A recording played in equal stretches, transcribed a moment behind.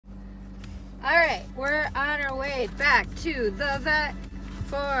All right, we're on our way back to the vet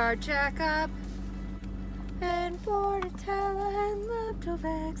for our checkup and Bordetella and Lupto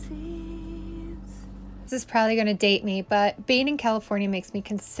vaccines. This is probably going to date me, but being in California makes me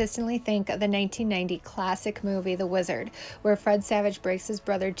consistently think of the 1990 classic movie The Wizard, where Fred Savage breaks his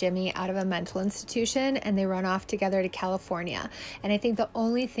brother Jimmy out of a mental institution and they run off together to California. And I think the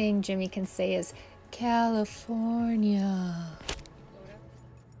only thing Jimmy can say is, California.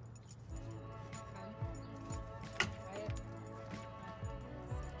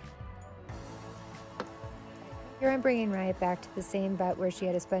 Here I'm bringing Riot back to the same vet where she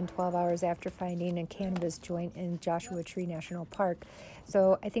had to spend 12 hours after finding a cannabis joint in Joshua Tree National Park.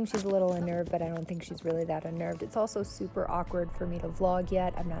 So I think she's a little unnerved, but I don't think she's really that unnerved. It's also super awkward for me to vlog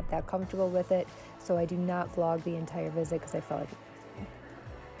yet. I'm not that comfortable with it, so I do not vlog the entire visit because I felt like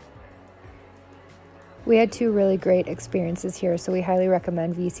we had two really great experiences here, so we highly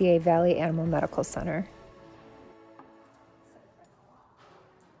recommend VCA Valley Animal Medical Center.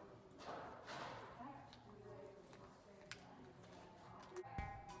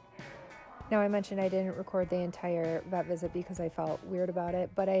 Now, I mentioned I didn't record the entire vet visit because I felt weird about it,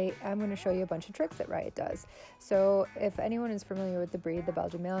 but I am going to show you a bunch of tricks that Riot does. So if anyone is familiar with the breed, the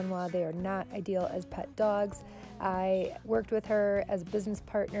Belgian Malinois, they are not ideal as pet dogs. I worked with her as a business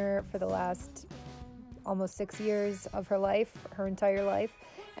partner for the last almost 6 years of her life, her entire life.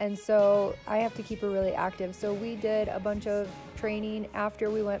 And so I have to keep her really active. So we did a bunch of training after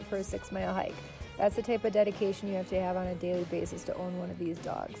we went for a 6-mile hike. That's the type of dedication you have to have on a daily basis to own one of these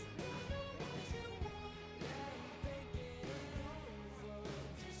dogs.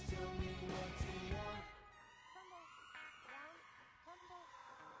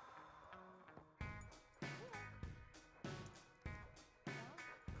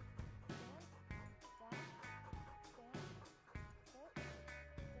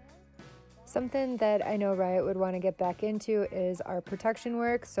 Something that I know Riot would want to get back into is our protection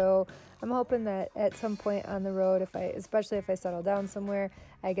work. So I'm hoping that at some point on the road, especially if I settle down somewhere,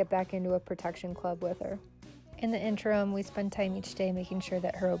 I get back into a protection club with her. In the interim, we spend time each day making sure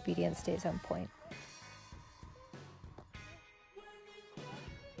that her obedience stays on point.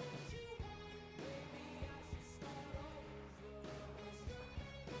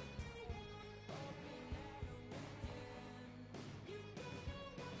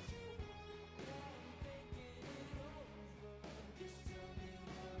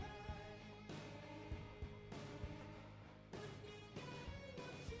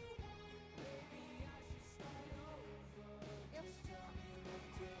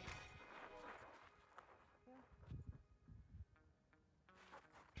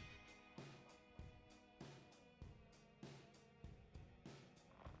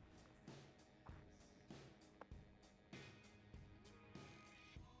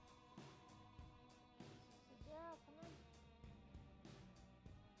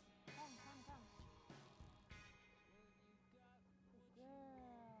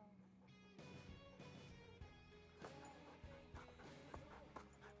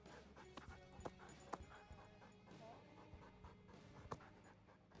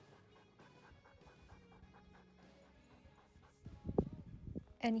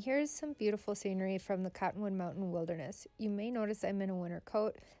 And here's some beautiful scenery from the Cottonwood Mountain Wilderness. You may notice I'm in a winter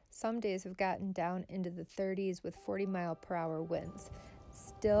coat. Some days have gotten down into the 30s with 40-mile-per-hour winds.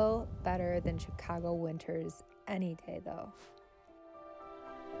 Still better than Chicago winters any day, though.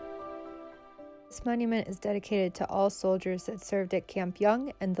 This monument is dedicated to all soldiers that served at Camp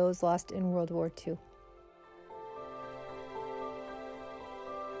Young and those lost in World War II.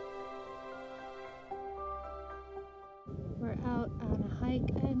 We're out on a hike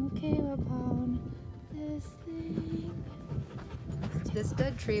and came upon this thing. This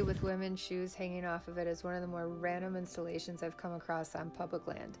dead tree with women's shoes hanging off of it is one of the more random installations I've come across on public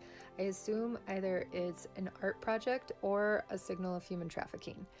land. I assume either it's an art project or a signal of human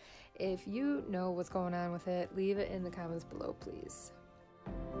trafficking. If you know what's going on with it, leave it in the comments below, please.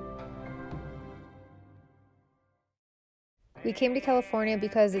 We came to California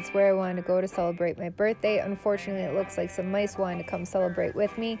because it's where I wanted to go to celebrate my birthday. Unfortunately, it looks like some mice wanted to come celebrate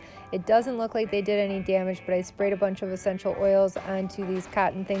with me. It doesn't look like they did any damage, but I sprayed a bunch of essential oils onto these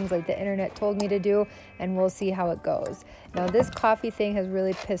cotton things like the internet told me to do, and we'll see how it goes. Now, this coffee thing has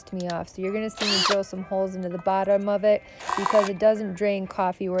really pissed me off, so you're going to see me drill some holes into the bottom of it because it doesn't drain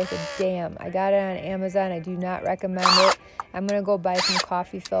coffee worth a damn. I got it on Amazon. I do not recommend it. I'm going to go buy some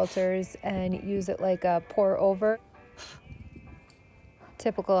coffee filters and use it like a pour over.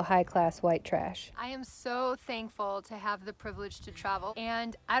 Typical high-class white trash. I am so thankful to have the privilege to travel,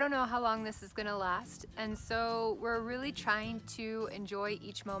 and I don't know how long this is gonna last, and so we're really trying to enjoy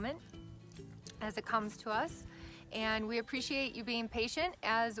each moment. as it comes to us. And we appreciate you being patient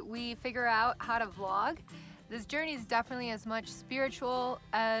as we figure out how to vlog. This journey is definitely as much spiritual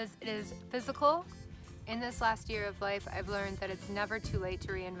as it is physical. In this last year of life, I've learned that it's never too late to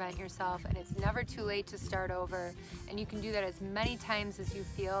reinvent yourself, and it's never too late to start over. And you can do that as many times as you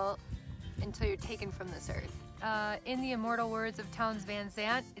feel until you're taken from this earth. In the immortal words of Townes Van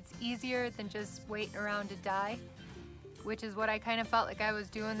Zandt, it's easier than just waiting around to die, which is what I kind of felt like I was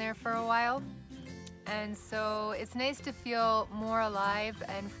doing there for a while. And so it's nice to feel more alive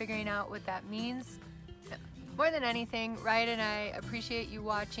and figuring out what that means. More than anything, Riot and I appreciate you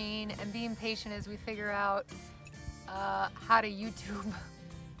watching and being patient as we figure out how to YouTube.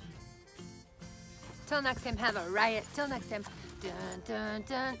 Till next time, have a riot. Till next time. Dun, dun,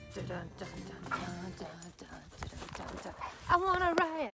 dun, dun, dun, dun, dun, dun, dun, dun, dun, dun. I wanna riot.